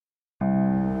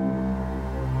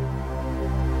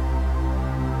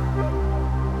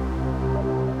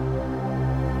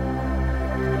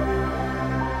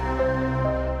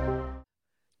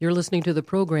You're listening to the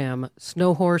program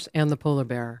Snow Horse and the Polar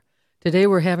Bear. Today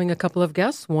we're having a couple of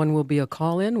guests. One will be a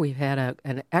call-in. We've had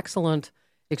an excellent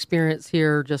experience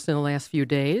here just in the last few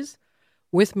days.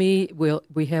 With me,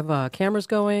 we have cameras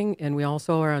going, and we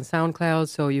also are on SoundCloud,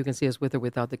 so you can see us with or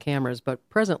without the cameras. But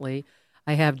presently,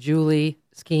 I have Julie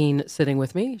Skeen sitting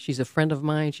with me. She's a friend of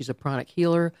mine. She's a pranic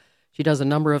healer. She does a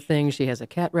number of things. She has a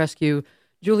cat rescue.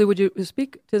 Julie, would you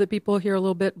speak to the people here a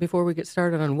little bit before we get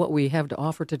started on what we have to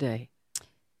offer today?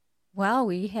 Well,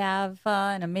 we have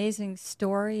an amazing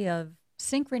story of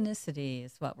synchronicity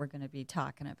is what we're going to be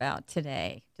talking about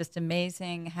today. Just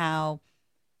amazing how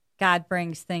God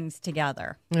brings things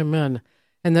together. Amen.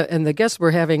 And the guest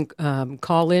we're having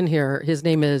call in here, his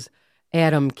name is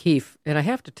Adam Keefe. And I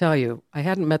have to tell you, I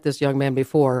hadn't met this young man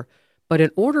before, but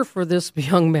in order for this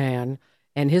young man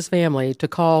and his family to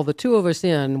call the two of us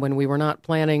in when we were not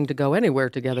planning to go anywhere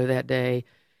together that day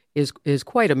is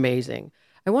quite amazing.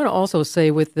 I want to also say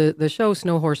with the show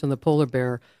Snow Horse and the Polar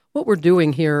Bear, what we're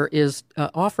doing here is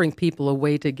offering people a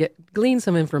way to glean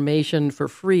some information for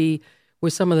free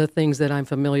with some of the things that I'm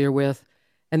familiar with,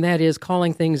 and that is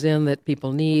calling things in that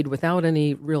people need without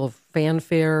any real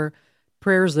fanfare,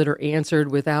 prayers that are answered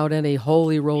without any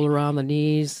holy roll around the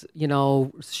knees,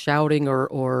 shouting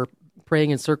or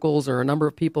praying in circles or a number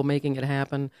of people making it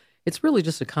happen. It's really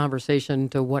just a conversation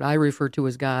to what I refer to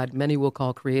as God. Many will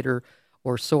call creator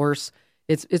or source.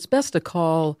 It's best to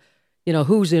call,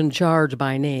 who's in charge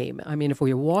by name. I mean, if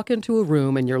we walk into a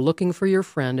room and you're looking for your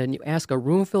friend and you ask a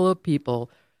room full of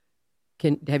people,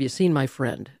 have you seen my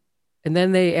friend? And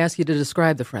then they ask you to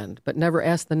describe the friend, but never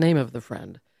ask the name of the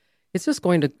friend. It's just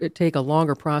going to take a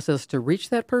longer process to reach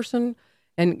that person.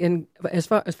 And as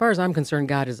far as I'm concerned,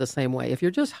 God is the same way. If you're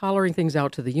just hollering things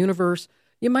out to the universe,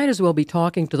 you might as well be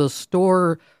talking to the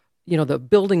store, the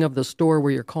building of the store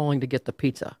where you're calling to get the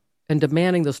pizza and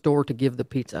demanding the store to give the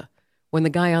pizza, when the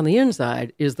guy on the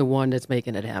inside is the one that's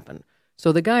making it happen.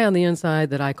 So the guy on the inside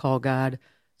that I call God,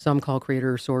 some call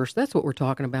creator or source, that's what we're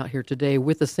talking about here today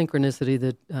with the synchronicity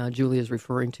that Julie is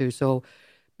referring to. So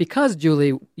because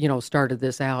Julie, started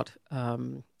this out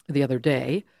the other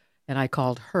day, and I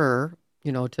called her,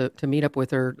 to meet up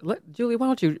with her. Julie, why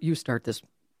don't you start this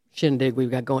shindig we've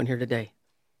got going here today?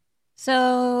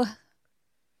 So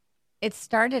it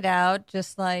started out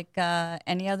just like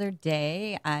any other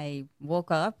day. I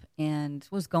woke up and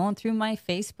was going through my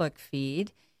Facebook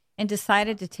feed and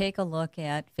decided to take a look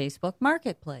at Facebook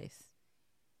Marketplace.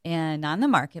 And on the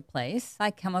Marketplace, I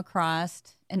come across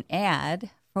an ad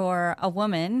for a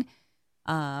woman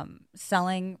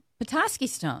selling Petoskey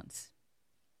stones.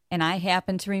 And I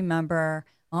happen to remember,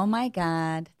 oh my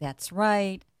God, that's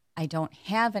right. I don't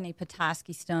have any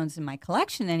Petoskey stones in my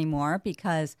collection anymore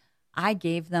because I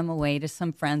gave them away to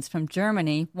some friends from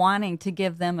Germany, wanting to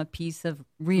give them a piece of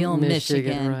real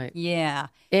Michigan. Right? Yeah,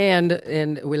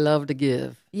 and we love to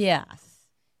give. Yes.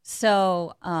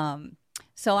 So,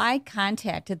 so I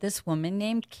contacted this woman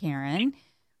named Karen,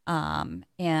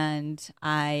 and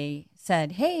I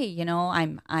said, "Hey,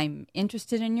 I'm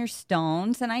interested in your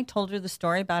stones," and I told her the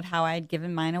story about how I had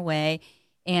given mine away,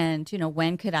 and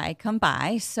when could I come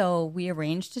by? So we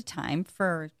arranged a time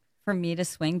for me to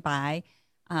swing by.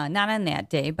 Not on that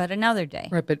day, but another day.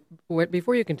 Right, but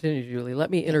before you continue, Julie, let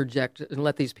me interject and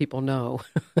let these people know.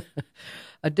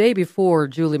 A day before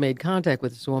Julie made contact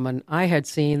with this woman, I had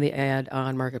seen the ad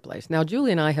on Marketplace. Now,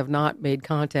 Julie and I have not made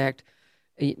contact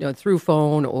through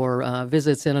phone or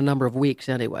visits in a number of weeks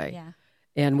anyway. Yeah.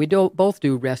 And we both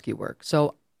do rescue work.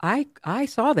 So I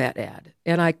saw that ad,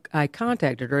 and I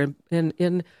contacted her,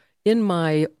 and in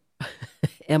my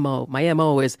MO. My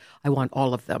MO is I want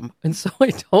all of them. And so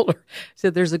I told her, I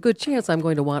said, there's a good chance I'm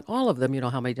going to want all of them.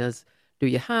 How many do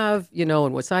you have,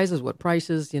 and what sizes, what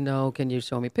prices, can you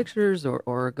show me pictures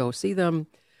or go see them?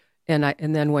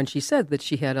 And then when she said that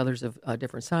she had others of a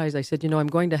different size, I said, I'm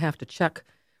going to have to check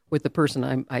with the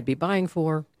person I'd be buying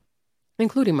for,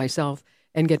 including myself,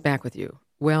 and get back with you.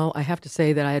 Well, I have to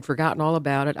say that I had forgotten all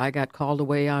about it. I got called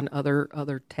away on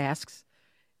other tasks.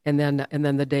 And then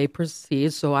the day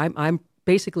proceeds, so I'm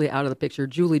basically out of the picture.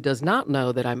 Julie does not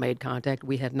know that I made contact.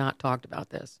 We had not talked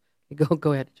about this.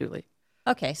 Go ahead, Julie.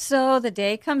 Okay, so the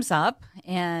day comes up,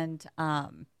 and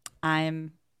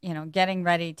I'm getting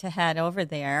ready to head over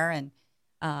there, and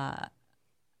I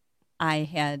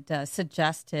had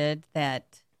suggested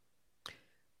that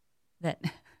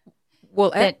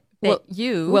well.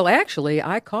 You... Well, actually,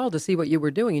 I called to see what you were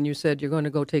doing, and you said you're going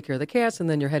to go take care of the cats, and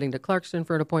then you're heading to Clarkston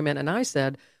for an appointment. And I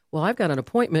said, well, I've got an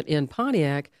appointment in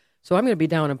Pontiac, so I'm going to be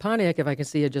down in Pontiac if I can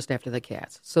see you just after the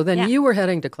cats. So then you were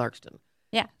heading to Clarkston.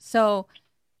 Yeah. So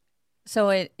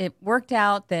it worked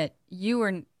out that you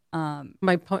were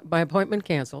My appointment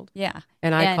canceled. Yeah.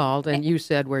 And I called, and you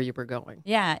said where you were going.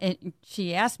 Yeah.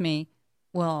 She asked me,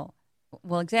 well,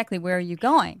 exactly where are you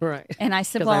going? Right. And I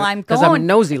said, I'm going. Because I'm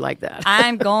nosy like that.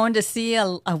 I'm going to see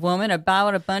a woman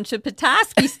about a bunch of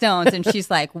Petoskey stones. And she's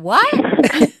like, what?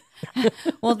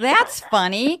 Well, that's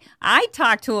funny. I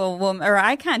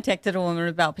contacted a woman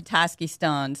about Petoskey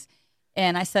stones.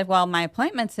 And I said, well, my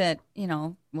appointment's at,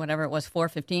 whatever it was,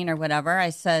 4:15 or whatever. I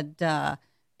said,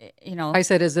 I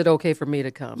said, is it okay for me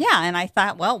to come? Yeah. And I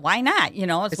thought, well, why not?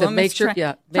 It's make sure,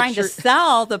 trying to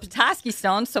sell the Petoskey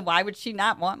stones. So why would she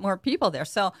not want more people there?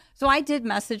 So I did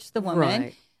message the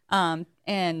woman. Right.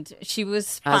 And she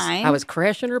was fine. I was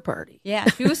crashing her party. Yeah,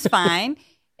 she was fine.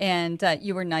 And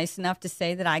you were nice enough to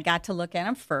say that I got to look at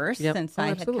them first since I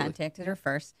had contacted her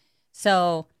first.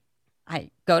 So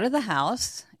I go to the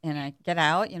house and I get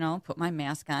out, put my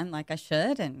mask on like I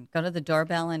should and go to the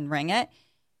doorbell and ring it.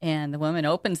 And the woman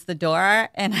opens the door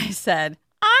and I said,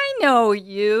 I know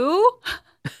you.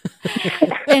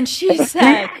 And she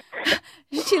said,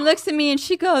 she looks at me and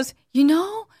she goes,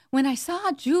 when I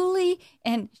saw Julie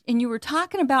and you were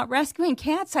talking about rescuing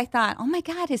cats, I thought, oh my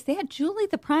God, is that Julie,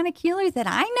 the pranic healer that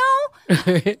I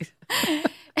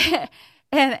know?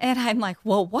 and I'm like,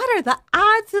 well, what are the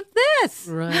odds of this?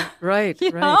 Right.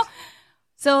 You know?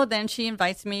 So then she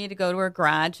invites me to go to her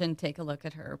garage and take a look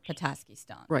at her Petoskey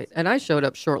stones. Right. And I showed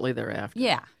up shortly thereafter.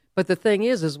 Yeah. But the thing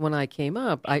is when I came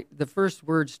up, the first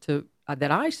words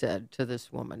that I said to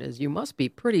this woman is, you must be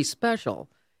pretty special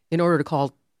in order to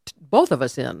call both of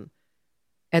us in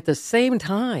at the same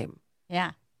time.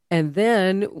 Yeah. And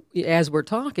then as we're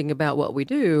talking about what we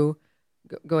do,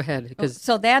 go ahead. Because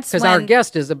our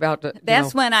guest is about to.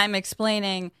 That's when I'm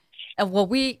explaining, this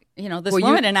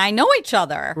woman and I know each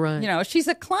other. Right. She's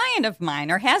a client of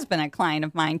mine or has been a client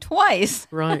of mine twice.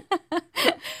 Right.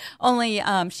 Only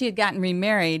she had gotten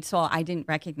remarried, so I didn't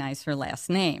recognize her last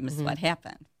name is what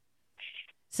happened.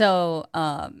 So.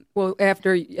 Well,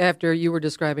 after you were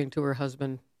describing to her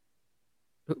husband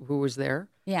who was there.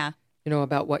 Yeah.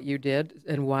 About what you did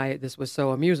and why this was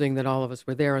so amusing that all of us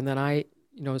were there. And then I,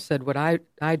 said what I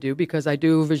do because I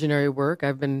do visionary work.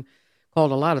 I've been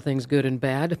called a lot of things, good and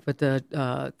bad, but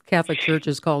the Catholic Church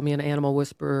has called me an animal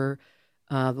whisperer.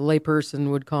 The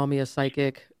layperson would call me a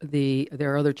psychic.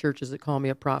 There are other churches that call me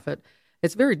a prophet.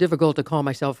 It's very difficult to call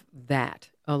myself that.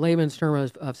 A layman's term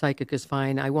of psychic is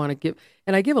fine. I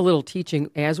give a little teaching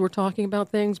as we're talking about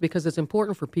things because it's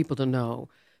important for people to know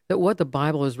that what the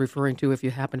Bible is referring to, if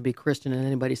you happen to be Christian and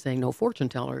anybody's saying no fortune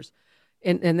tellers,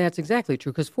 and that's exactly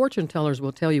true, because fortune tellers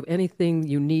will tell you anything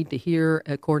you need to hear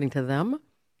according to them.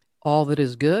 All that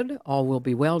is good, all will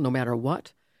be well, no matter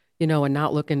what, and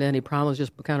not look into any problems,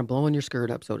 just kind of blowing your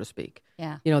skirt up, so to speak.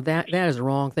 Yeah. That is a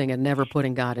wrong thing and never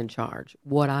putting God in charge.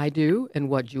 What I do and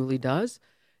what Julie does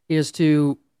is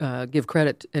to give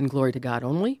credit and glory to God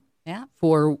only. Yeah.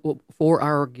 For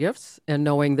our gifts and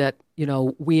knowing that,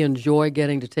 we enjoy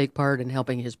getting to take part in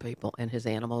helping his people and his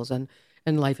animals and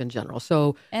life in general.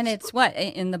 So, and it's what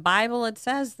in the Bible it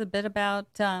says the bit about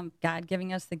God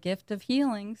giving us the gift of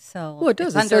healing. So it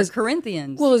does. It's under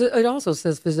Corinthians. Well, it also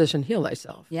says, "Physician, heal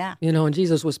thyself." Yeah. And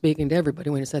Jesus was speaking to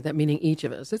everybody when he said that, meaning each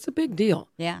of us. It's a big deal.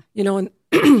 Yeah. And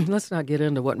let's not get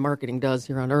into what marketing does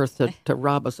here on earth to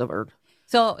rob us of our.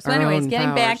 So anyways, getting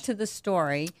powers. back to the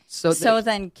story. So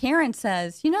then Karen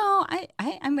says,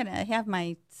 I'm going to have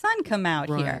my son come out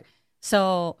here.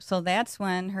 So that's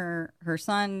when her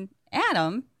son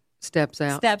Adam steps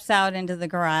out into the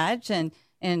garage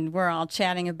and we're all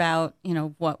chatting about,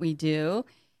 what we do.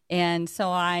 And so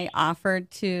I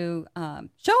offered to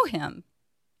show him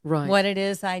what it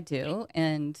is I do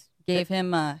and gave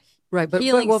him a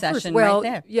healing session right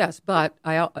there. Yes, but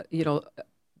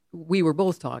we were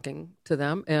both talking to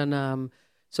them, and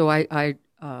so I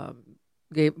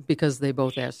gave, because they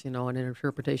both asked, an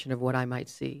interpretation of what I might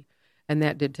see, and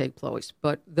that did take place.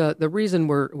 But the reason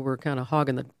we're kind of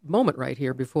hogging the moment right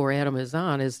here before Adam is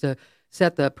on is to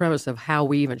set the premise of how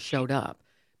we even showed up.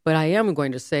 But I am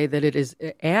going to say that it is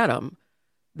Adam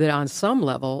that on some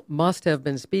level must have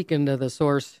been speaking to the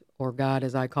source, or God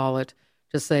as I call it,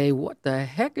 to say, what the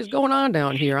heck is going on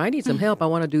down here? I need some help. I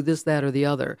want to do this, that, or the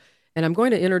other. And I'm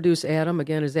going to introduce Adam.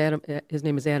 Again, his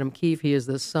name is Adam Keefe. He is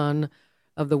the son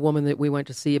of the woman that we went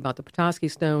to see about the Petoskey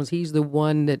stones. He's the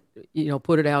one that,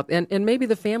 put it out. And maybe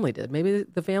the family did. Maybe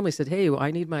the family said, hey,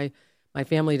 I need my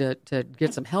family to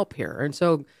get some help here. And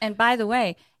so... And by the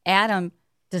way, Adam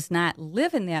does not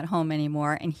live in that home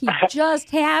anymore, and he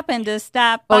just happened to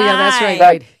stop by. Oh, yeah, that's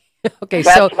right. Okay,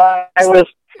 that's why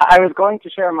I was going to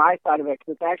share my side of it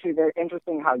because it's actually very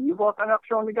interesting how you both end up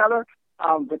showing together.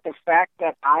 But the fact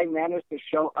that I managed to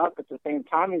show up at the same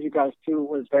time as you guys too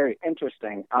was very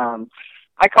interesting.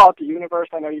 I call it the universe.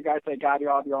 I know you guys say God, you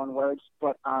all have your own words,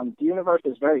 but the universe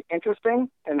is very interesting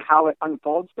in how it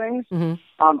unfolds things. Mm-hmm.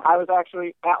 I was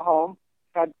actually at home,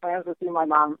 had plans to see my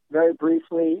mom very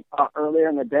briefly earlier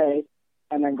in the day,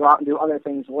 and then go out and do other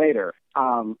things later.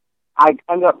 I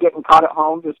ended up getting caught at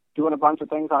home just doing a bunch of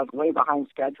things. I was way behind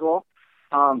schedule.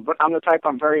 But I'm the type,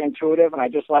 I'm very intuitive, and I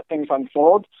just let things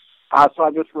unfold. So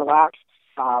I just relaxed,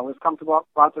 was comfortable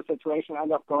about the situation. I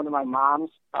ended up going to my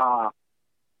mom's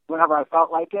whenever I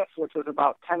felt like it, which was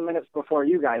about 10 minutes before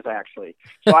you guys, actually.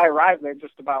 So I arrived there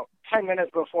just about 10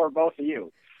 minutes before both of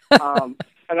you. And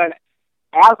then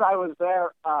as I was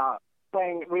there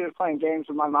we were playing games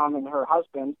with my mom and her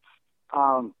husband.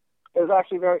 It was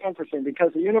actually very interesting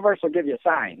because the universe will give you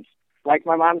signs. Like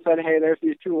my mom said, hey, there's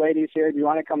these two ladies here. Do you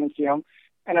want to come and see them?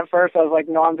 And at first I was like,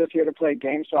 no, I'm just here to play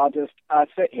games, so I'll just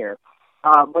sit here.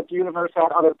 But the universe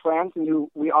had other plans and knew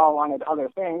we all wanted other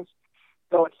things.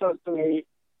 So it says to me,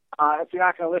 if you're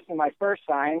not going to listen to my first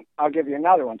sign, I'll give you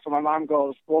another one. So my mom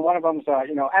goes, well, one of them's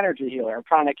energy healer, a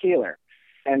pranic healer.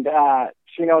 And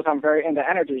she knows I'm very into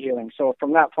energy healing. So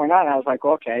from that point on, I was like,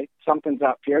 okay, something's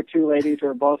up here. Two ladies who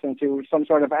are both into some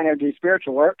sort of energy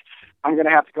spiritual work. I'm going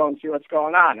to have to go and see what's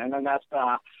going on. And then that's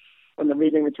when the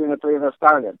meeting between the three of us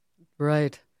started.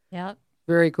 Right. Yeah.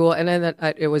 Very cool. And then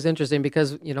it was interesting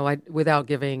because, without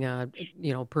giving,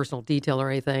 personal detail or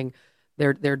anything,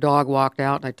 their dog walked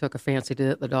out, and I took a fancy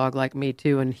to the dog like me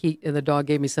too. And the dog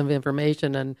gave me some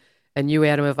information, and you,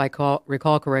 Adam, if I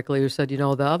recall correctly, you said, the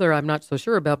other I'm not so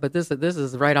sure about, but this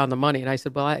is right on the money. And I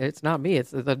said, well, it's not me, it's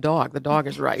the dog. The dog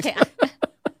is right.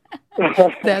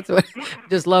 That's what.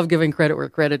 Just love giving credit where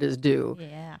credit is due.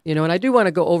 Yeah. And I do want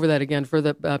to go over that again for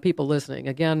the people listening.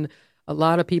 Again, a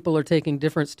lot of people are taking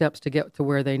different steps to get to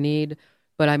where they need.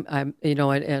 But I'm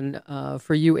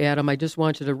for you, Adam, I just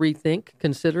want you to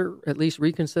reconsider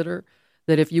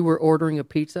that if you were ordering a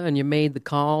pizza and you made the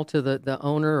call to the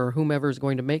owner or whomever is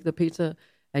going to make the pizza,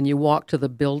 and you walked to the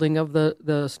building of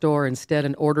the store instead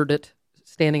and ordered it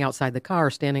standing outside the car,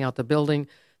 standing out the building,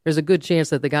 there's a good chance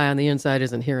that the guy on the inside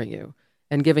isn't hearing you.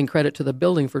 And giving credit to the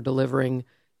building for delivering,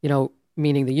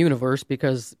 meaning the universe,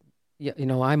 because,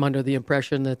 I'm under the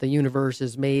impression that the universe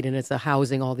is made and it's a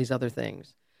housing all these other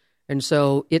things. And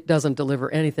so it doesn't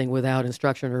deliver anything without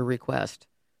instruction or request.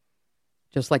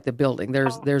 Just like the building,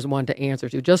 there's one to answer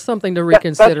to. Just something to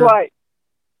reconsider. That's right.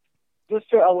 Just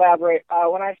to elaborate,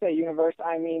 when I say universe,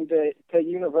 I mean the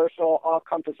universal,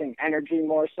 all-encompassing energy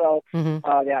more so,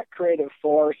 that creative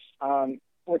force,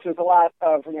 which is a lot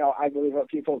of, I believe what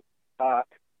people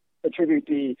attribute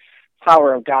the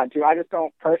power of God to. I just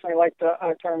don't personally like the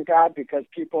term God because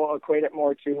people equate it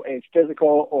more to a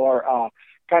physical or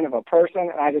kind of a person,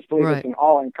 and I just believe it's an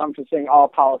all-encompassing,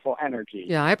 all-powerful energy.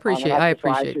 Yeah, I appreciate that.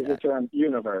 The term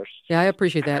universe. Yeah, I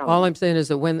appreciate that. All I'm saying is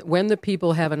that when the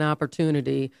people have an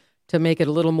opportunity to make it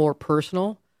a little more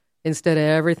personal, instead of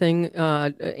everything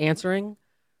answering,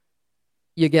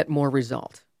 you get more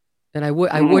result. And I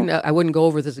wouldn't go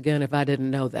over this again if I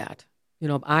didn't know that.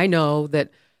 I know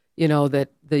that that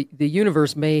the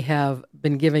universe may have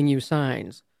been giving you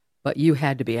signs, but you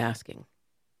had to be asking.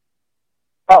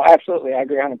 Oh, absolutely. I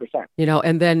agree 100%.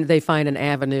 And then they find an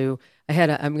avenue.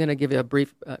 I'm going to give you a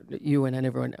brief, you and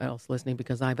everyone else listening,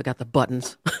 because I've got the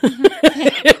buttons.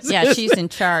 Yeah, she's in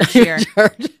charge here.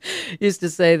 Used to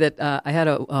say that I had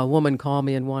a woman call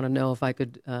me and want to know if I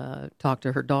could talk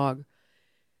to her dog.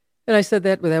 And I said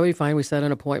that would be fine. We set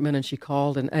an appointment, and she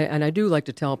called. And I do like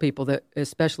to tell people that,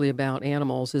 especially about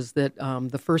animals, is that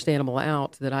the first animal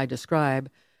out that I describe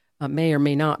may or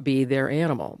may not be their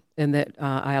animal, and that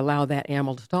I allow that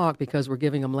animal to talk because we're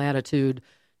giving them latitude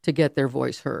to get their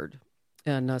voice heard.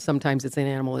 And sometimes it's an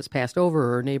animal that's passed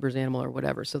over or a neighbor's animal or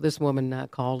whatever. So this woman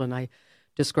called, and I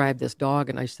described this dog,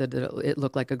 and I said that it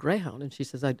looked like a greyhound. And she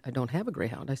says, I don't have a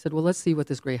greyhound. I said, well, let's see what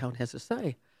this greyhound has to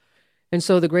say. And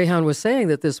so the greyhound was saying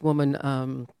that this woman,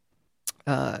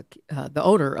 the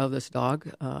owner of this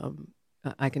dog,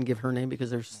 I can give her name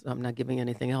because I'm not giving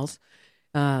anything else.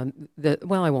 I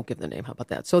won't give the name. How about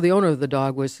that? So the owner of the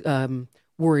dog was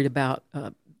worried about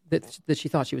that she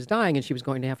thought she was dying, and she was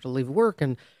going to have to leave work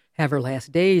and have her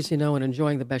last days, and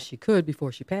enjoying the best she could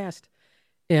before she passed.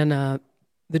 And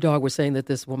the dog was saying that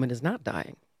this woman is not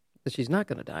dying, that she's not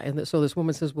going to die. And so this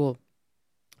woman says, well,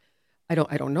 I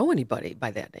don't know anybody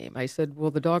by that name. I said,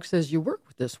 well, the dog says you work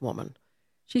with this woman.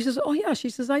 She says, oh, yeah. She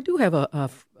says, I do have a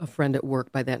friend at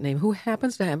work by that name who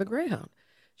happens to have a greyhound.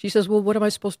 She says, well, what am I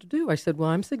supposed to do? I said, well,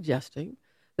 I'm suggesting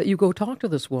that you go talk to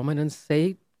this woman and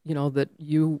say that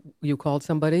you called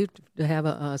somebody to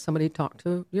have somebody talk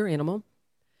to your animal,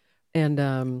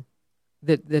 and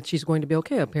that she's going to be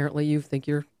okay. Apparently, you think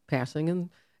you're passing,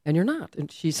 and you're not.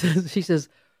 And she says,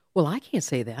 well, I can't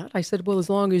say that. I said, well, as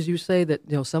long as you say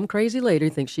that, some crazy lady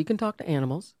thinks she can talk to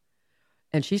animals,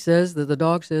 and she says that the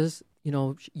dog says,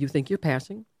 you think you're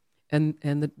passing, and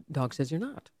the dog says you're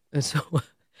not. And so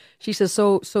she says,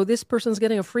 so this person's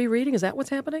getting a free reading? Is that what's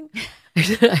happening? I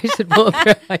said, well,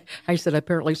 I said,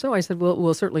 apparently so. I said, well,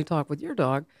 we'll certainly talk with your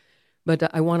dog,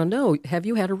 but I want to know, have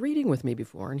you had a reading with me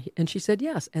before? And she said,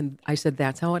 yes. And I said,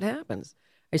 that's how it happens.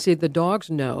 I said, the dogs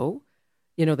know,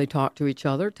 they talk to each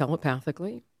other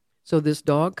telepathically. So this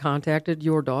dog contacted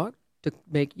your dog to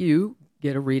make you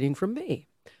get a reading from me.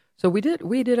 So we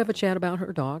did have a chat about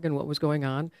her dog and what was going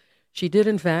on. She did,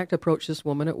 in fact, approach this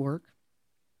woman at work,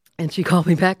 and she called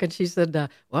me back and she said,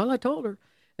 well, I told her.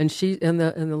 And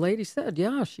the lady said,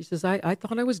 yeah, she says, I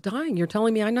thought I was dying. You're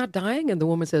telling me I'm not dying? And the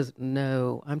woman says,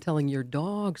 no, I'm telling your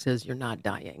dog says you're not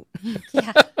dying.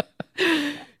 Yeah.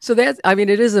 So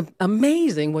it is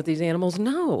amazing what these animals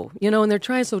know, and they're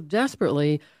trying so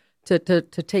desperately to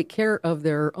take care of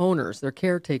their owners, their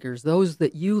caretakers, those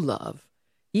that you love,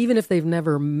 even if they've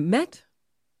never met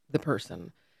the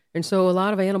person. And so a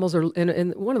lot of animals are,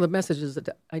 and one of the messages that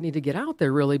I need to get out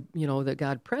there really, that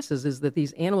God presses is that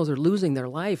these animals are losing their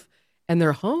life and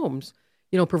their homes,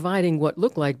 providing what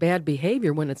look like bad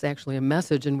behavior when it's actually a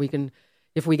message. And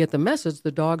if we get the message,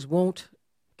 the dogs won't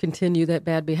continue that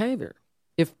bad behavior.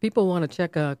 If people want to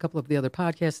check a couple of the other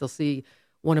podcasts, they'll see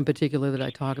one in particular that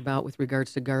I talk about with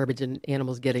regards to garbage and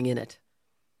animals getting in it.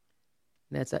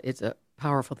 And it's a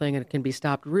powerful thing, and it can be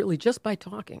stopped really just by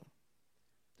talking.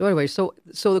 So anyway, so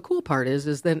the cool part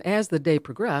is then as the day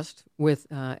progressed with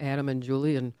Adam and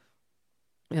Julie and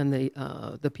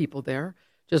the people there,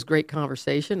 just great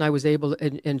conversation. I was able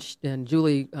to, and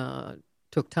Julie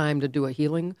took time to do a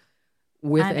healing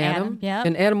with Adam. Yeah.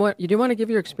 And Adam, do you want to give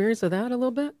your experience of that a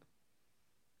little bit?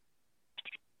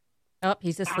 Oh,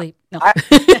 he's asleep. No.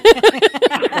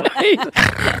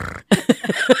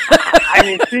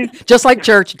 She's just like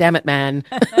church, damn it, man.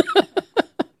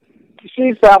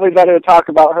 She's probably better to talk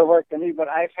about her work than me, but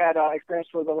I've had experience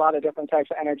with a lot of different types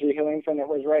of energy healings, and it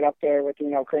was right up there with,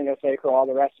 craniosacral, all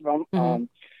the rest of them. Mm-hmm.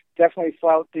 Definitely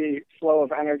felt the flow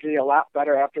of energy a lot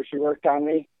better after she worked on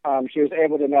me. She was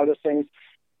able to notice things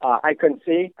I couldn't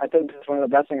see. I think that's one of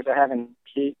the best things to have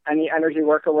any energy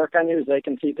worker work on you is they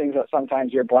can see things that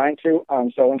sometimes you're blind to.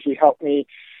 So when she helped me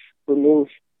remove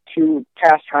 2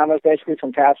 past traumas, basically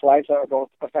from past lives that were both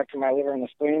affecting my liver and the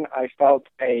spleen, I felt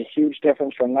a huge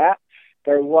difference from that.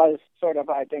 There was sort of,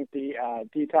 I think, the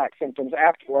detox symptoms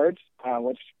afterwards,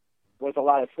 which was a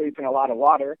lot of sleep and a lot of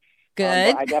water.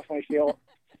 Good. I definitely feel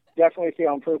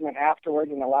improvement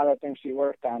afterwards, and a lot of things she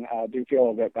worked on do feel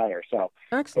a bit better. So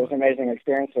Excellent. It was an amazing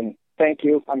experience, and thank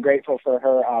you. I'm grateful for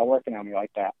her working on me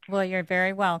like that. Well, you're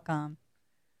very welcome.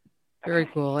 Very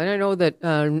cool. And I know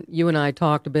that you and I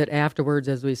talked a bit afterwards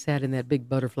as we sat in that big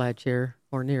butterfly chair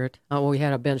or near it. We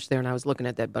had a bench there, and I was looking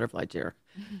at that butterfly chair.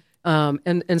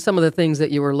 And some of the things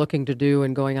that you were looking to do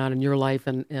and going on in your life,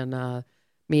 and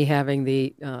me having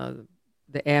the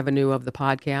avenue of the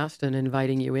podcast and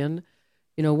inviting you in.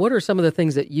 What are some of the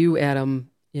things that you,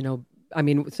 Adam,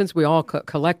 since we all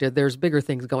collected, there's bigger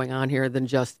things going on here than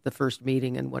just the first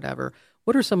meeting and whatever.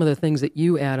 What are some of the things that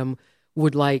you, Adam,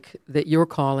 would like that you're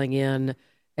calling in,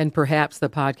 and perhaps the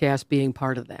podcast being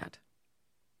part of that?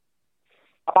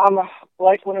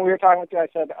 Like when we were talking with you, I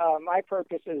said, my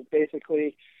purpose is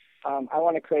basically, I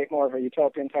want to create more of a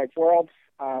utopian type world.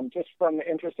 Just from the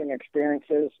interesting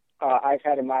experiences I've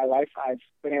had in my life, I've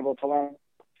been able to learn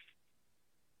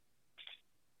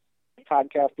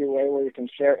podcast be a way where you can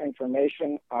share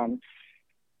information.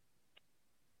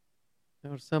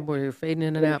 Somewhere you're fading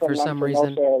in and out for some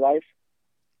reason. Life.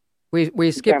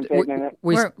 We skipped.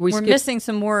 We're missing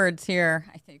some words here.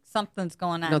 I think something's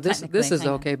going on. No, this is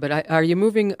okay. But are you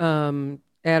moving,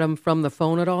 Adam, from the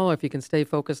phone at all? If you can stay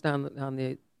focused on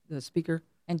the speaker,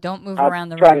 and don't move around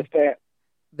the room. room. To stay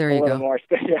there you go. More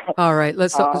all right.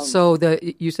 Let's.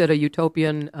 You said a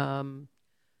utopian.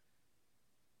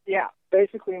 Yeah.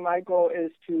 Basically, my goal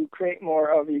is to create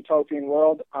more of a utopian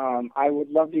world. I would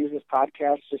love to use this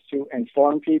podcast just to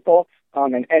inform people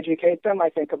and educate them. I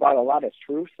think about a lot of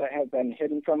truths that have been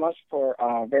hidden from us for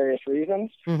various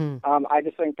reasons. Mm-hmm. I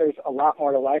just think there's a lot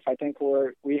more to life. I think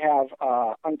we have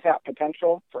untapped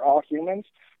potential for all humans.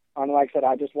 Like I said,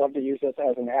 I just love to use this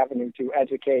as an avenue to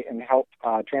educate and help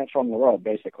transform the world,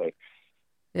 basically.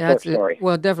 Yeah,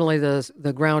 well, definitely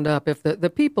the ground up. If the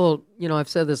people, I've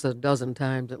said this a dozen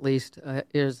times at least,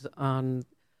 is on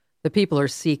the people are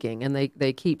seeking, and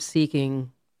they keep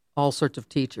seeking all sorts of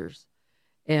teachers.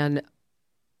 And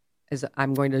as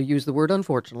I'm going to use the word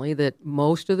unfortunately, that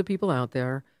most of the people out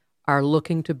there are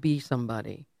looking to be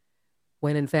somebody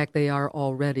when in fact they are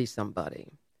already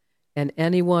somebody. And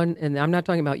anyone, and I'm not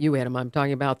talking about you, Adam, I'm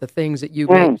talking about the things that you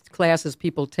classes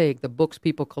people take, the books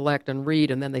people collect and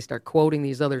read, and then they start quoting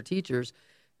these other teachers.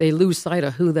 They lose sight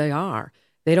of who they are.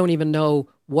 They don't even know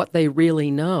what they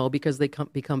really know because they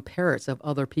become parrots of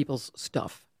other people's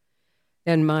stuff.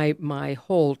 And my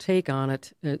whole take on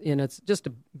it, and it's just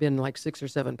been like 6 or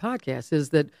 7 podcasts, is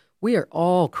that we are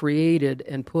all created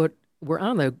and we're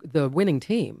on the winning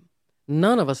team.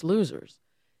 None of us losers.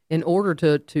 In order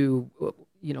to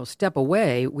step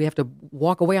away, we have to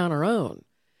walk away on our own.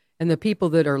 And the people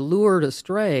that are lured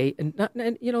astray,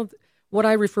 what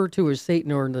I refer to as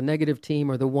Satan or the negative team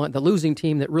or the losing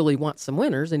team that really wants some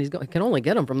winners, and can only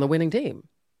get them from the winning team.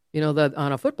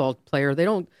 On a football player, they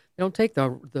don't take the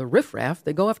riffraff;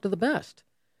 they go after the best.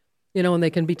 And they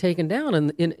can be taken down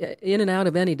in and out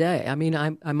of any day. I mean,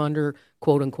 I'm under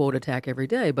quote unquote attack every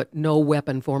day, but no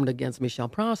weapon formed against me shall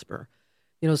prosper.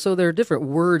 So there are different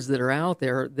words that are out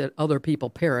there that other people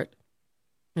parrot.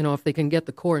 If they can get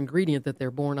the core ingredient that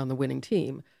they're born on the winning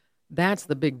team, that's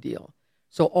the big deal.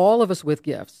 So all of us with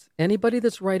gifts, anybody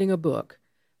that's writing a book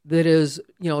that is,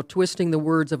 twisting the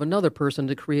words of another person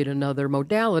to create another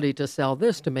modality to sell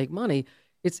this to make money,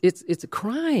 it's a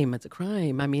crime. It's a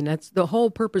crime. I mean, that's the whole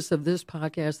purpose of this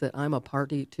podcast that I'm a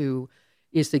party to,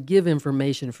 is to give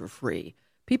information for free.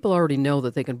 People already know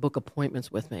that they can book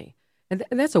appointments with me. And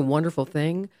that's a wonderful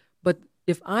thing. But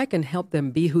if I can help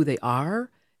them be who they are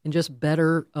and just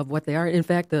better of what they are, in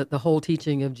fact, the whole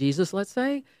teaching of Jesus, let's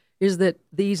say, is that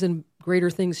these and greater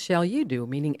things shall you do,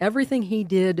 meaning everything he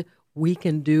did, we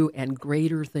can do, and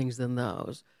greater things than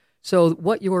those. So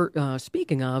what you're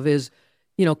speaking of is,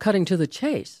 cutting to the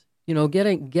chase,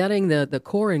 getting the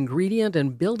core ingredient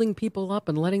and building people up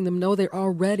and letting them know they're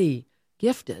already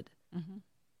gifted. Mm-hmm.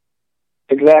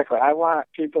 Exactly. I want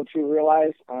people to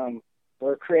realize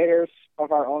we're creators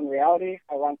of our own reality.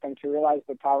 I want them to realize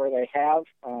the power they have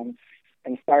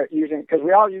and start using, because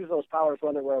we all use those powers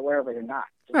whether we're aware of it or not.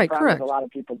 Right, correct. A lot of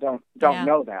people don't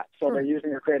know that. So They're using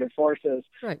their creative forces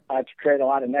to create a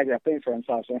lot of negative things for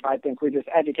themselves. And if I think we just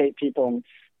educate people and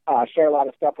share a lot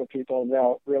of stuff with people,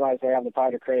 they'll realize they have the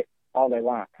power to create all they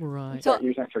want. Right. And start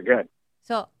using it for good.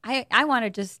 So I want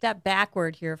to just step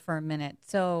backward here for a minute.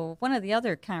 So one of the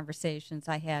other conversations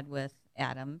I had with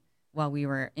Adam while we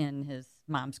were in his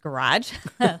mom's garage,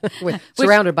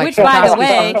 surrounded by which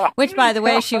by the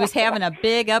way, she was having a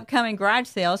big upcoming garage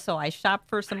sale, so I shopped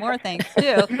for some more things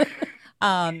too.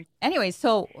 Anyway,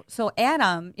 so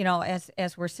Adam,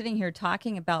 as we're sitting here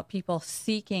talking about people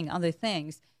seeking other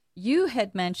things, you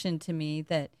had mentioned to me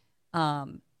that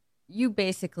you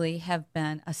basically have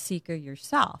been a seeker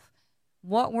yourself.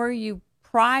 What were you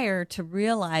prior to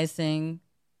realizing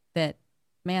that,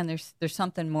 man, there's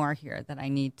something more here that I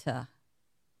need to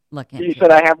look into? You said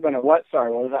I have been a what?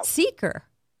 Sorry, what was that? Seeker.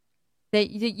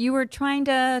 That you were trying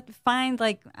to find,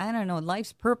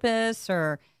 life's purpose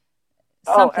or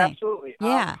something. Oh, absolutely.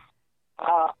 Yeah.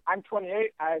 I'm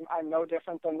 28. I'm no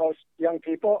different than most young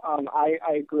people.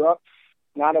 I grew up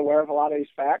not aware of a lot of these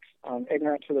facts,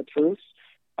 ignorant to the truths.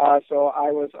 So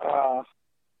I was...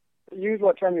 use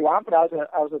what term you want, but I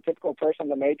was a typical person in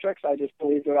the Matrix. I just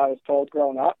believed what I was told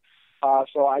growing up.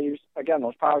 So I used, again,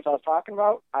 those powers I was talking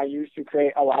about, I used to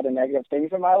create a lot of negative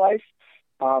things in my life.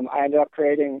 I ended up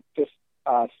creating just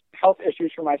health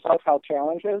issues for myself, health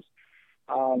challenges.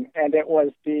 And it was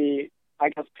the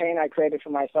pain I created for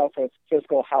myself with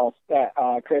physical health that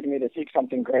created me to seek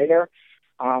something greater.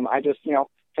 I just,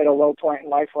 hit a low point in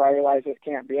life where I realized this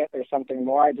can't be it. There's something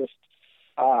more.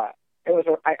 I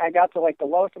got to the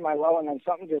lowest of my low, and then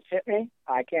something just hit me.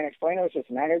 I can't explain it. It was just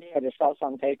an energy. I just felt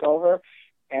something take over,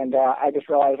 and I just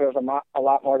realized there was a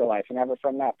lot more to life. And ever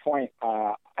from that point,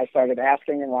 I started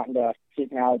asking and wanting to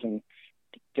seek knowledge and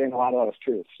getting a lot of those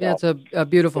truths. So. Yeah, it's a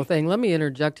beautiful thing. Let me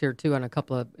interject here, too, on a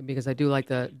couple of, because I do like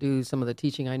to do some of the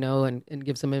teaching I know and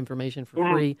give some information for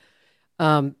free.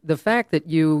 The fact that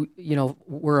you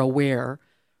were aware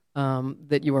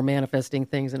that you were manifesting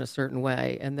things in a certain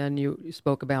way. And then you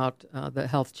spoke about the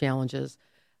health challenges.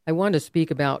 I wanted to speak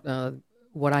about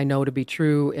what I know to be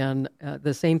true, and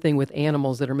the same thing with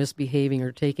animals that are misbehaving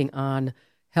or taking on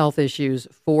health issues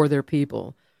for their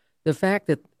people. The fact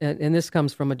that, and this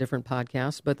comes from a different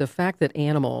podcast, but the fact that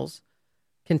animals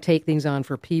can take things on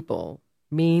for people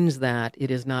means that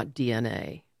it is not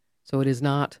DNA. So it is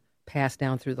not passed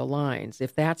down through the lines.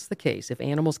 If that's the case, if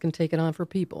animals can take it on for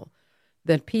people,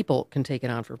 then people can take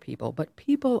it on for people. But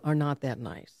people are not that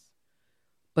nice.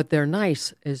 But they're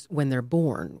nice is when they're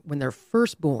born, when they're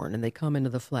first born and they come into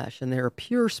the flesh, and they're a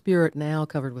pure spirit now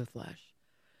covered with flesh.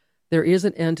 There is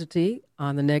an entity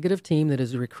on the negative team that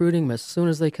is recruiting them as soon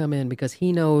as they come in, because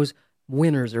he knows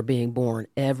winners are being born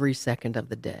every second of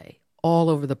the day, all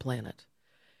over the planet.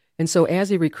 And so as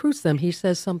he recruits them, he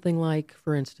says something like,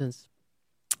 for instance,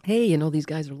 hey, you know, these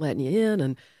guys are letting you in,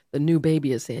 and the new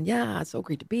baby is saying, yeah, it's so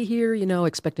great to be here, you know,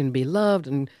 expecting to be loved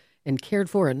and cared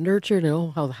for and nurtured,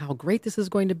 and how great this is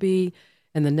going to be.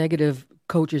 And the negative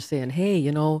coach is saying, hey,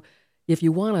 you know, if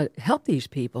you want to help these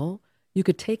people, you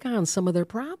could take on some of their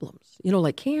problems, you know,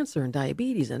 like cancer and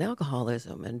diabetes and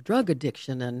alcoholism and drug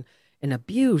addiction and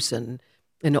abuse and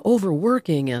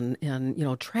overworking and you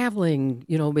know, traveling.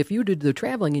 You know, if you did the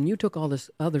traveling and you took all this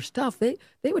other stuff, they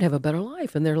would have a better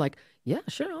life. And they're like, yeah,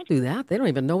 sure, I'll do that. They don't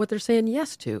even know what they're saying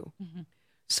yes to. Mm-hmm.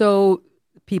 So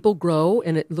people grow,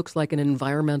 and it looks like an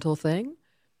environmental thing.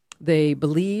 They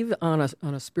believe on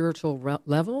a spiritual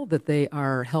level that they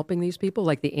are helping these people,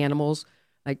 like the animals.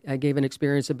 I gave an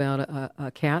experience about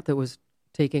a cat that was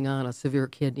taking on a severe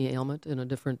kidney ailment in a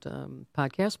different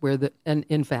podcast, and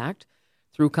in fact,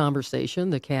 through conversation,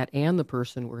 the cat and the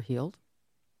person were healed.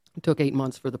 It took 8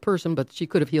 months for the person, but she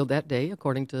could have healed that day,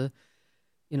 according to,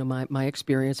 you know, my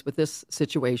experience with this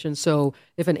situation. So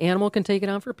if an animal can take it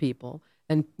on for people,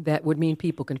 and that would mean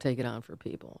people can take it on for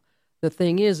people. The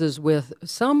thing is with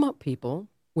some people,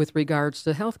 with regards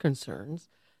to health concerns,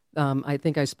 I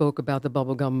think I spoke about the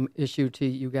bubblegum issue to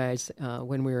you guys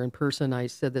when we were in person. I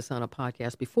said this on a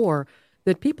podcast before,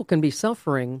 that people can be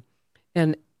suffering,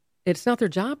 and it's not their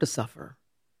job to suffer.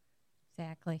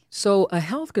 Exactly. So a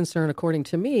health concern, according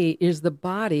to me, is the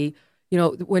body. You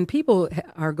know, when people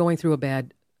are going through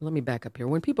let me back up here.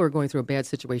 When people are going through a bad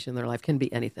situation in their life, can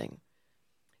be anything.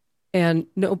 And,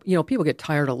 you know, people get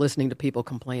tired of listening to people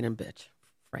complain and bitch,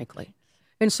 frankly.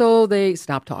 And so they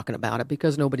stop talking about it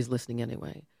because nobody's listening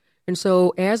anyway. And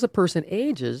so as a person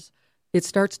ages, it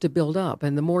starts to build up.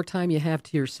 And the more time you have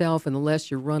to yourself and the less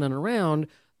you're running around,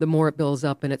 the more it builds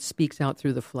up and it speaks out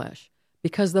through the flesh.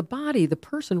 Because the body, the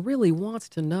person really wants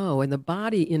to know, and the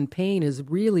body in pain is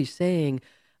really saying,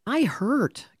 I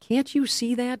hurt. Can't you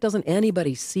see that? Doesn't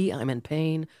anybody see I'm in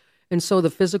pain? And so the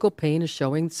physical pain is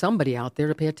showing somebody out there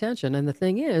to pay attention. And the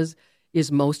thing is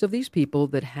most of these people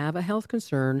that have a health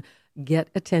concern get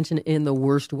attention in the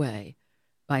worst way,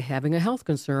 by having a health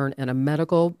concern and a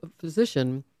medical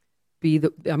physician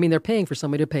they're paying for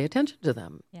somebody to pay attention to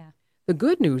them. Yeah. The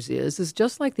good news is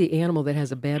just like the animal that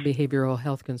has a bad behavioral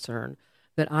health concern,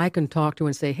 that I can talk to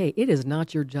and say, hey, it is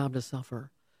not your job to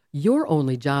suffer. Your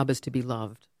only job is to be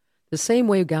loved. The same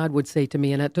way God would say to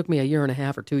me, and it took me 1.5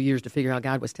 years or 2 years to figure out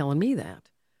God was telling me that.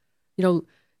 You know,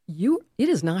 it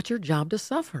is not your job to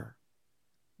suffer.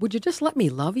 Would you just let me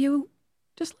love you?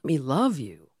 Just let me love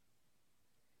you.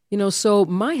 You know, so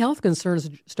my health concerns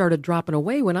started dropping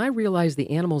away when I realized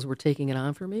the animals were taking it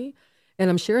on for me. And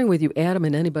I'm sharing with you, Adam,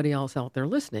 and anybody else out there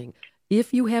listening,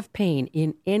 if you have pain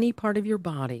in any part of your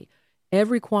body,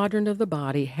 every quadrant of the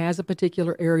body has a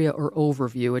particular area or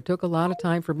overview. It took a lot of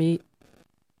time for me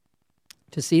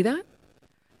to see that.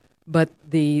 But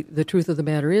the truth of the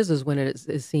matter is when it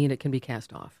is seen, it can be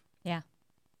cast off. Yeah.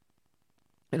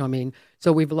 You know, I mean,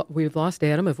 so we've lost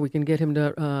Adam. If we can get him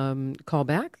to call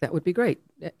back, that would be great.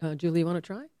 Julie, you want to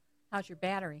try? How's your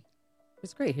battery?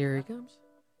 It's great. Here he comes.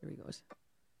 Here he goes.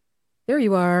 There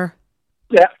you are.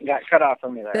 Yeah, got cut off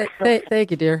from me there.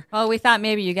 Thank you, dear. Oh, we thought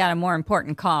maybe you got a more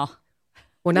important call.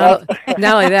 Well, not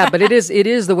only that, but it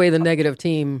is the way the negative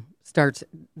team starts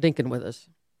dinking with us.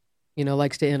 You know,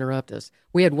 likes to interrupt us.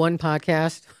 We had one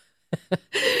podcast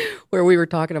where we were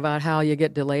talking about how you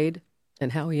get delayed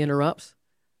and how he interrupts.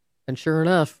 And sure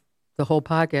enough, the whole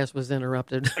podcast was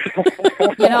interrupted.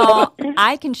 You know,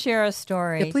 I can share a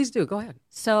story. Yeah, please do. Go ahead.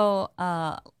 So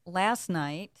last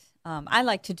night, I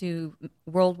like to do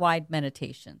worldwide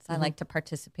meditations. I like to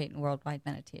participate in worldwide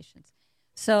meditations.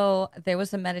 So there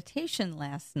was a meditation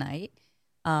last night,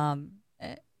 kind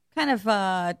of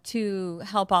to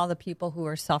help all the people who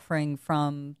are suffering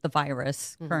from the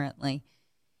virus currently,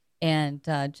 and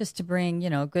just to bring, you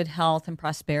know, good health and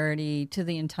prosperity to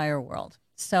the entire world.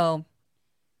 So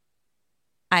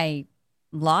I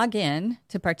log in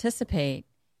to participate,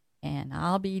 and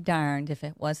I'll be darned if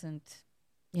it wasn't,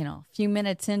 you know, a few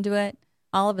minutes into it,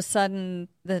 all of a sudden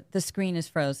the screen is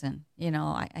frozen. You know,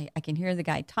 I can hear the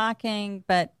guy talking,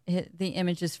 but the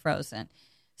image is frozen.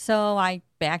 So I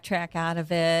backtrack out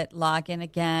of it, log in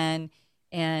again,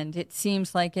 and it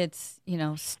seems like it's, you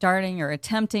know, starting or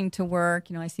attempting to work.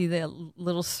 You know, I see the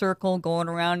little circle going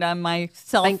around on my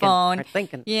cell phone.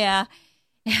 Thinking. Yeah.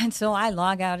 And so I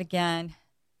log out again.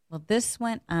 Well, this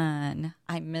went on.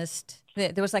 I missed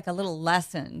there was like a little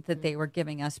lesson that they were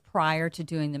giving us prior to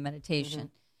doing the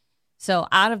meditation. So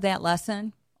out of that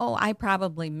lesson, I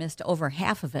probably missed over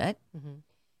half of it.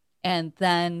 And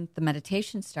then the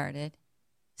meditation started.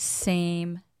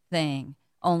 Same thing.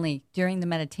 Only during the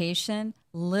meditation,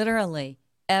 literally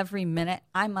every minute,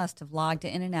 I must have logged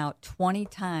in and out 20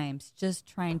 times just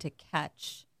trying to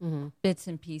catch bits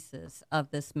and pieces of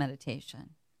this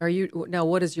meditation. Now,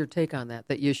 what is your take on that?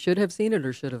 That you should have seen it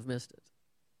or should have missed it?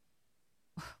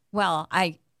 Well,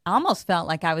 I almost felt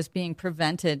like I was being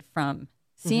prevented from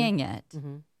seeing it.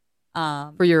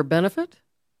 For your benefit?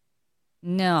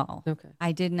 No. Okay.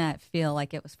 I did not feel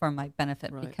like it was for my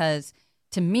benefit Right. because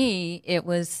to me, it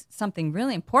was something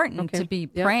really important to be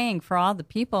praying for all the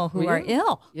people who are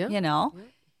ill, you know? Yeah.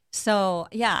 So,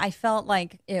 I felt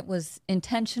like it was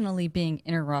intentionally being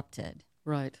interrupted.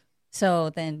 Right. So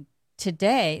then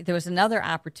today, there was another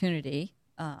opportunity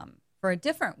for a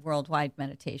different worldwide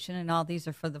meditation, and all these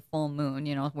are for the full moon,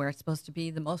 where it's supposed to be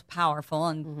the most powerful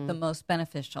and the most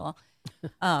beneficial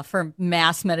for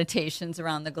mass meditations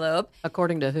around the globe.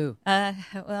 According to who?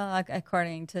 Well,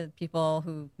 according to people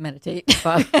who meditate.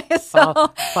 Follow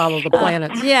the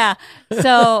planets. Yeah.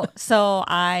 So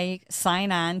I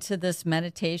sign on to this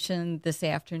meditation this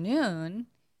afternoon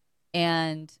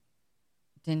and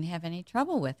didn't have any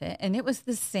trouble with it. And it was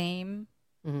the same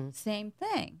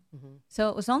thing. So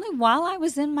it was only while I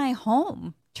was in my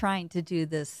home trying to do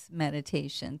this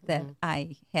meditation that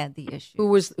I had the issue. Who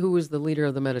was the leader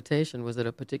of the meditation? Was it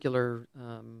a particular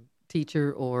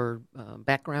teacher or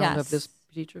background of this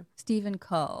teacher? Stephen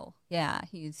Coe. Yeah,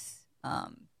 he's.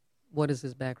 What is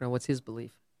his background? What's his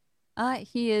belief?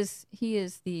 He is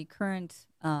the current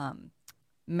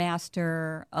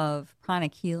master of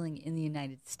pranic healing in the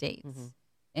United States,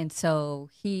 and so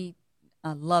he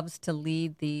loves to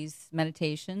lead these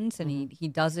meditations, and he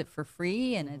does it for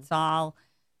free, and it's all,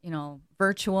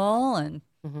 virtual, and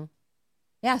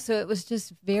so it was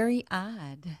just very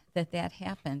odd that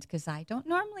happened because I don't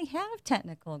normally have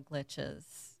technical glitches,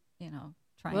 you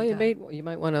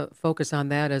might want to focus on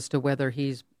that as to whether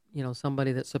he's,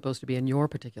 somebody that's supposed to be in your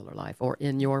particular life or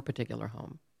in your particular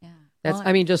home. Yeah. That's,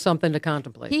 just something to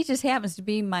contemplate. He just happens to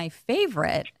be my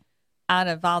favorite out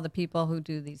of all the people who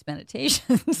do these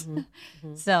meditations.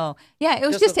 So, it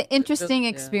was just an interesting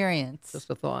experience. Just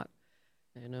a thought.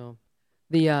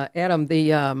 The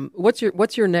Adam, what's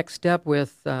your next step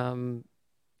with how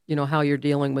you're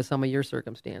dealing with some of your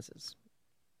circumstances?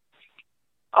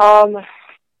 What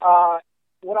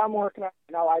I'm working on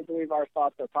now, I believe our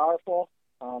thoughts are powerful.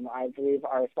 I believe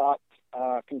our thoughts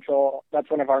control. That's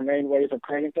one of our main ways of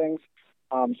creating things.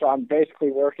 So I'm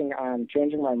basically working on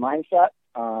changing my mindset,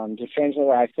 just changing the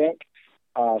way I think,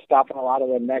 stopping a lot of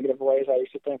the negative ways I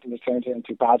used to think and just changing it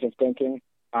into positive thinking,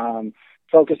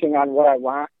 focusing on what I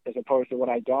want as opposed to what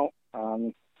I don't.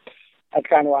 That's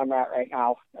kind of where I'm at right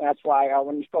now. And that's why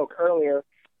when you spoke earlier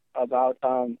about,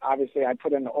 obviously I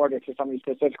put in the order to somebody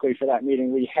specifically for that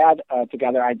meeting we had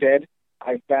together. I did.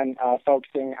 I've been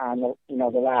focusing on,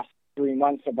 the last 3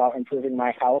 months about improving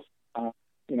my health,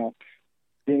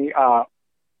 being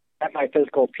at my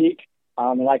physical peak.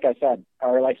 Like I said,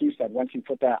 or like you said, once you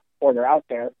put that order out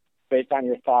there, based on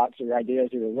your thoughts, your ideas,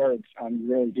 your words, you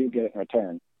really do get it in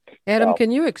return. Adam,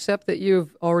 can you accept that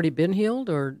you've already been healed,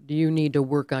 or do you need to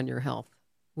work on your health?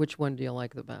 Which one do you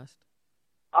like the best?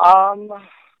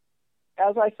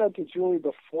 As I said to Julie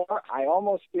before, I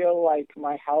almost feel like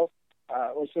my health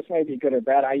was just maybe good or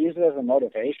bad. I use it as a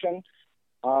motivation.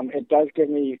 It does give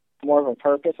me more of a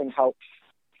purpose and helps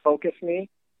focus me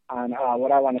on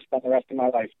what I want to spend the rest of my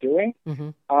life doing.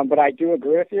 But I do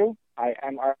agree with you. I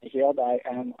am already healed. I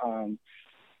am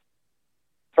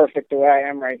perfect the way I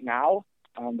am right now.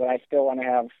 But I still want to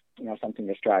have, something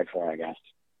to strive for, I guess.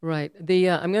 Right.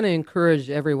 I'm going to encourage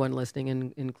everyone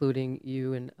listening, including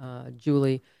you and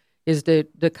Julie, is to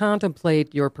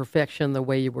contemplate your perfection the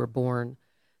way you were born.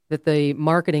 That the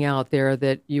marketing out there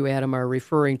that you, Adam, are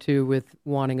referring to with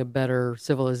wanting a better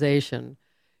civilization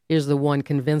is the one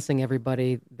convincing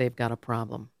everybody they've got a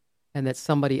problem and that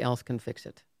somebody else can fix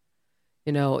it.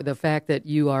 The fact that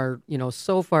you are,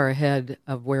 so far ahead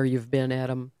of where you've been,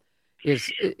 Adam,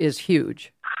 is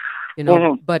huge.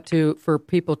 But for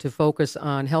people to focus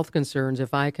on health concerns,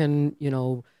 if I can,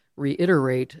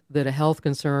 reiterate that a health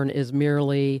concern is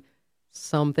merely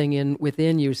something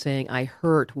within you saying, I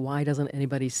hurt. Why doesn't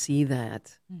anybody see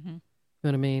that? You know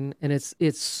what I mean? And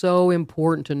it's so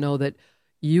important to know that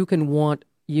you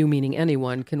meaning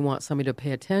anyone, can want somebody to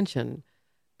pay attention,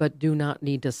 but do not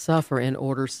need to suffer in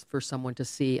order for someone to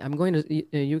see. I'm going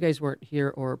to, you guys weren't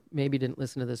here or maybe didn't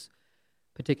listen to this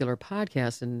particular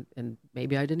podcast, and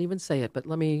maybe I didn't even say it, but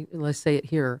let's say it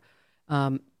here.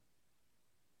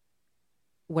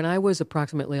 when I was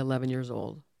approximately 11 years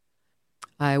old,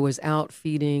 I was out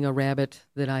feeding a rabbit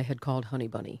that I had called Honey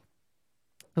Bunny.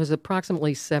 It was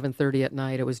approximately 7:30 at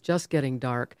night. It was just getting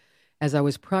dark. As I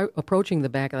was approaching the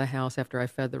back of the house after I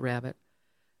fed the rabbit,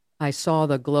 I saw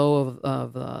the glow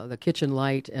of the kitchen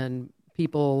light and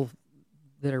people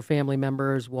that are family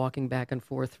members walking back and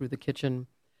forth through the kitchen.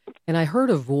 And I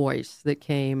heard a voice that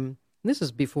came, and this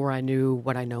is before I knew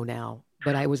what I know now,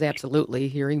 but I was absolutely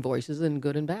hearing voices in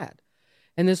good and bad.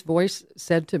 And this voice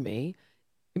said to me,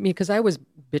 because I was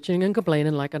bitching and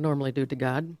complaining like I normally do to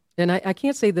God, and I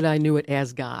can't say that I knew it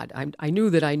as God. I knew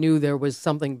that I knew there was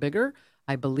something bigger.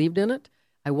 I believed in it.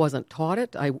 I wasn't taught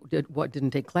it. I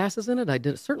didn't take classes in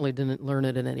it. Certainly didn't learn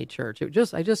it in any church.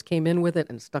 I just came in with it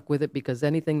and stuck with it because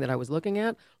anything that I was looking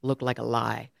at looked like a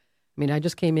lie. I mean, I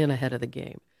just came in ahead of the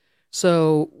game.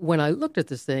 So when I looked at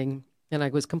this thing and I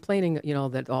was complaining,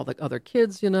 that all the other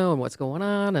kids, and what's going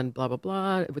on and blah, blah,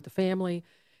 blah with the family.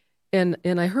 And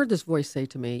I heard this voice say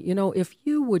to me, if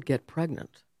you would get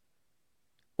pregnant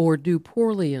or do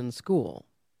poorly in school,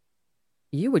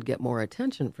 you would get more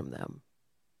attention from them.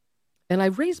 And I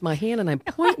raised my hand and I'm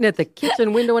pointing at the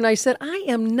kitchen window and I said, I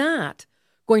am not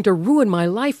going to ruin my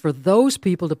life for those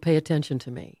people to pay attention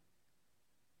to me.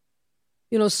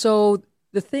 So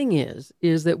the thing is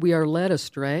that we are led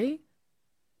astray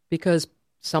because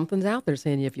something's out there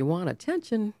saying, if you want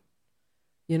attention,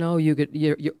 you get,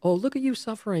 oh, look at you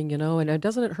suffering, and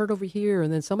doesn't it hurt over here?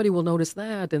 And then somebody will notice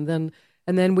that. And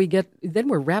then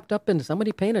we're wrapped up in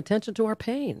somebody paying attention to our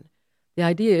pain. The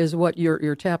idea is what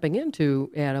you're tapping into,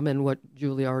 Adam, and what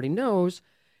Julie already knows,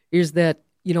 is that,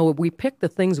 we pick the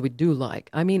things we do like.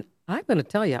 I mean, I'm going to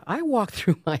tell you, I walk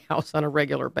through my house on a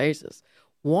regular basis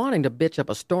wanting to bitch up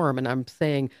a storm, and I'm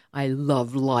saying, I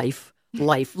love life.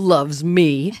 Life loves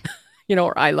me,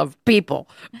 or I love people.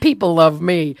 People love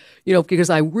me, because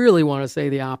I really want to say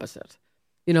the opposite,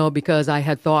 because I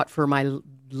had thought for my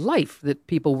life that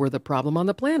people were the problem on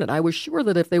the planet. I was sure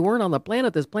that if they weren't on the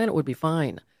planet, this planet would be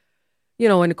fine.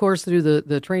 And of course, through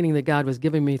the training that God was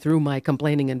giving me through my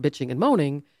complaining and bitching and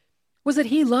moaning, was that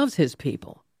he loves his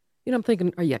people. I'm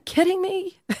thinking, are you kidding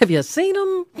me? Have you seen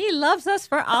him? He loves us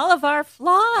for all of our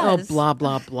flaws. Oh, blah,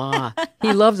 blah, blah.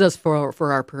 He loves us for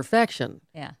our perfection.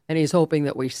 Yeah. And he's hoping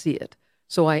that we see it.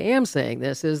 So I am saying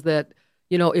this is that,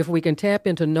 if we can tap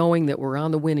into knowing that we're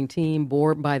on the winning team,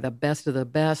 born by the best of the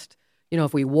best,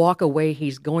 if we walk away,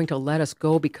 he's going to let us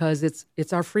go because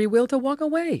it's our free will to walk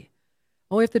away.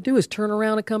 All we have to do is turn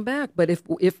around and come back. But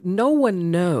if no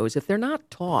one knows, if they're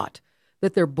not taught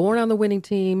that they're born on the winning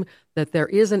team, that there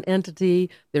is an entity,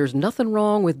 there's nothing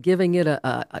wrong with giving it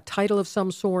a title of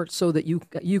some sort so that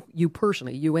you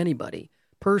personally, anybody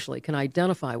personally can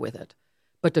identify with it.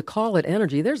 But to call it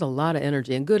energy, there's a lot of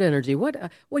energy and good energy. What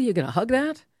are you going to hug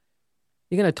that?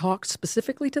 You're going to talk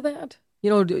specifically to that?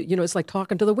 It's like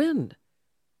talking to the wind.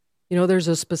 There's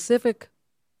a specific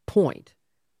point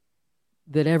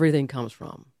that everything comes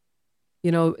from,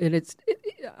 and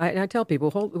I tell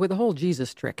people with the whole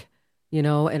Jesus trick,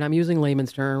 and I'm using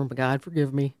layman's term, but God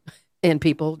forgive me, and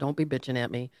people don't be bitching at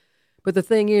me. But the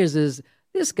thing is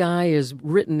this guy is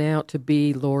written out to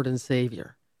be Lord and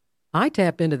Savior. I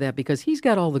tap into that because he's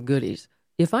got all the goodies.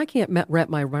 If I can't wrap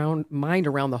my mind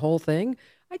around the whole thing,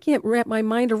 I can't wrap my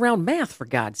mind around math, for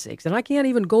God's sakes. And I can't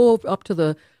even go up to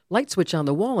the light switch on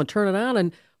the wall and turn it on,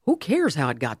 and who cares how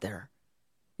it got there?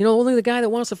 Only the guy that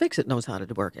wants to fix it knows how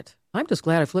to work it. I'm just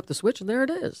glad I flipped the switch, and there it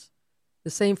is.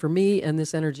 The same for me, and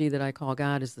this energy that I call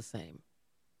God is the same.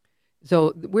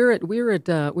 So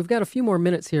we've got a few more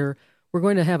minutes here. We're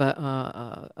going to have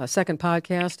a second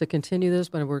podcast to continue this,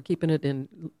 but we're keeping it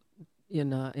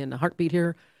in a heartbeat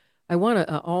here. I want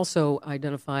to also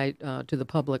identify to the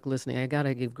public listening, I got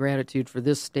to give gratitude for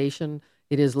this station.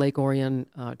 It is Lake Orion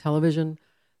Television.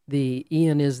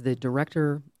 Ian is the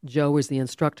director. Joe is the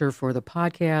instructor for the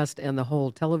podcast and the whole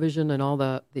television and all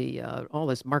all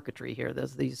this marquetry here.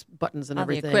 There's these buttons and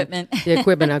everything. The equipment. The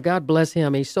equipment. Now, God bless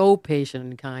him. He's so patient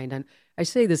and kind. And I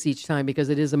say this each time because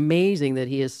it is amazing that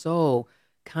he is so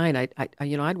kind.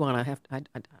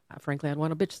 Frankly, I'd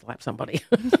want to bitch slap somebody.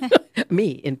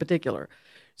 Me in particular.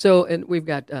 So, and we've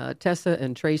got Tessa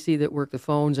and Tracy that work the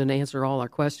phones and answer all our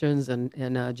questions.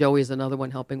 And Joey is another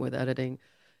one helping with editing.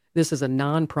 This is a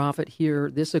nonprofit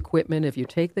here. This equipment, if you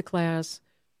take the class,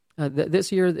 this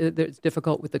year it's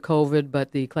difficult with the COVID,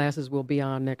 but the classes will be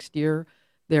on next year.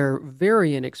 They're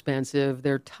very inexpensive.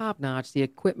 They're top notch. The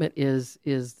equipment is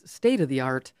state of the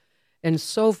art and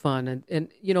so fun. And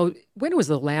when was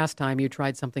the last time you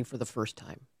tried something for the first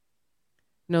time?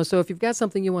 So if you've got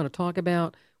something you want to talk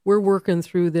about, we're working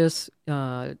through this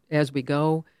as we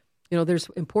go. there's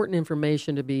important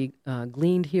information to be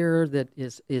gleaned here that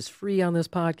is free on this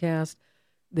podcast.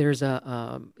 There's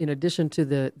in addition to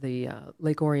the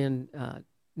Lake Orion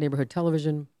Neighborhood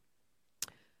Television,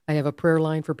 I have a prayer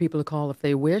line for people to call if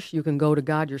they wish. You can go to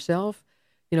God yourself.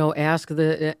 Ask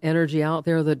the energy out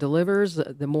there that delivers.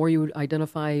 The more you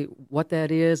identify what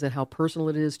that is and how personal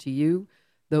it is to you,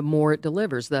 the more it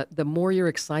delivers. The more you're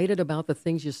excited about the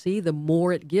things you see, the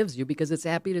more it gives you because it's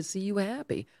happy to see you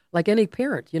happy. Like any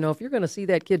parent, if you're going to see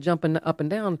that kid jumping up and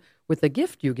down with the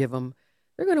gift you give them,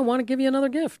 they're going to want to give you another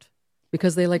gift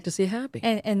because they like to see you happy.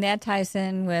 And that ties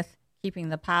in with keeping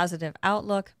the positive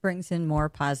outlook, brings in more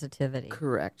positivity.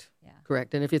 Correct. Yeah.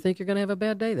 Correct. And if you think you're going to have a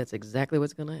bad day, that's exactly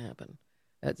what's going to happen.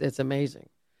 It's amazing.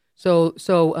 So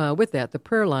with that, the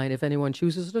prayer line, if anyone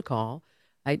chooses to call,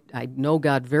 I know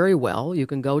God very well. You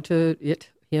can go to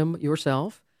him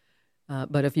yourself.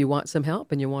 But if you want some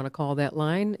help and you want to call that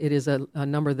line, it is a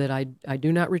number that I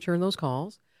do not return those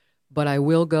calls, but I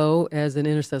will go as an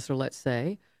intercessor, let's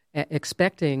say,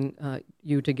 expecting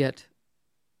you to get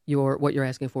what you're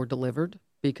asking for delivered,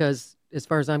 because as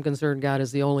far as I'm concerned, God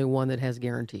is the only one that has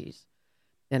guarantees,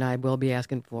 and I will be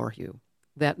asking for you.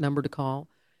 That number to call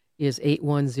is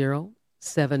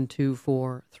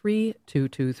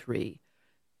 810-724-3223.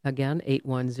 Again,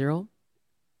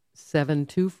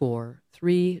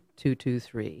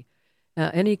 810-724-3223.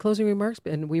 Any closing remarks?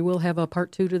 And we will have a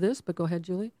part 2 to this, but go ahead,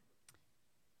 Julie.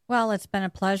 Well, it's been a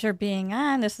pleasure being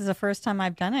on. This is the first time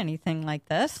I've done anything like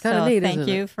this. Kind of neat, thank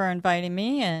isn't you it? for inviting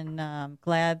me, and I'm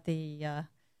glad the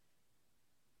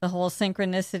whole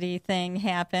synchronicity thing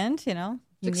happened. Unique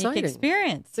exciting.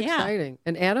 experience. It's exciting.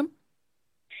 And Adam?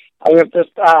 I was just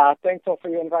thankful for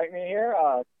you inviting me here.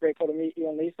 Grateful to meet you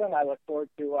and Lisa, and I look forward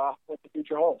to what the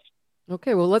future holds.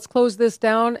 Okay, well, let's close this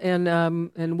down,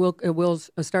 and we'll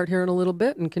start here in a little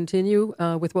bit and continue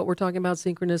with what we're talking about: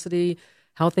 synchronicity,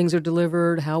 how things are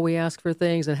delivered, how we ask for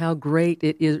things, and how great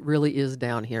it really is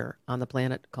down here on the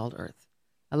planet called Earth.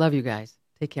 I love you guys.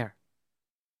 Take care.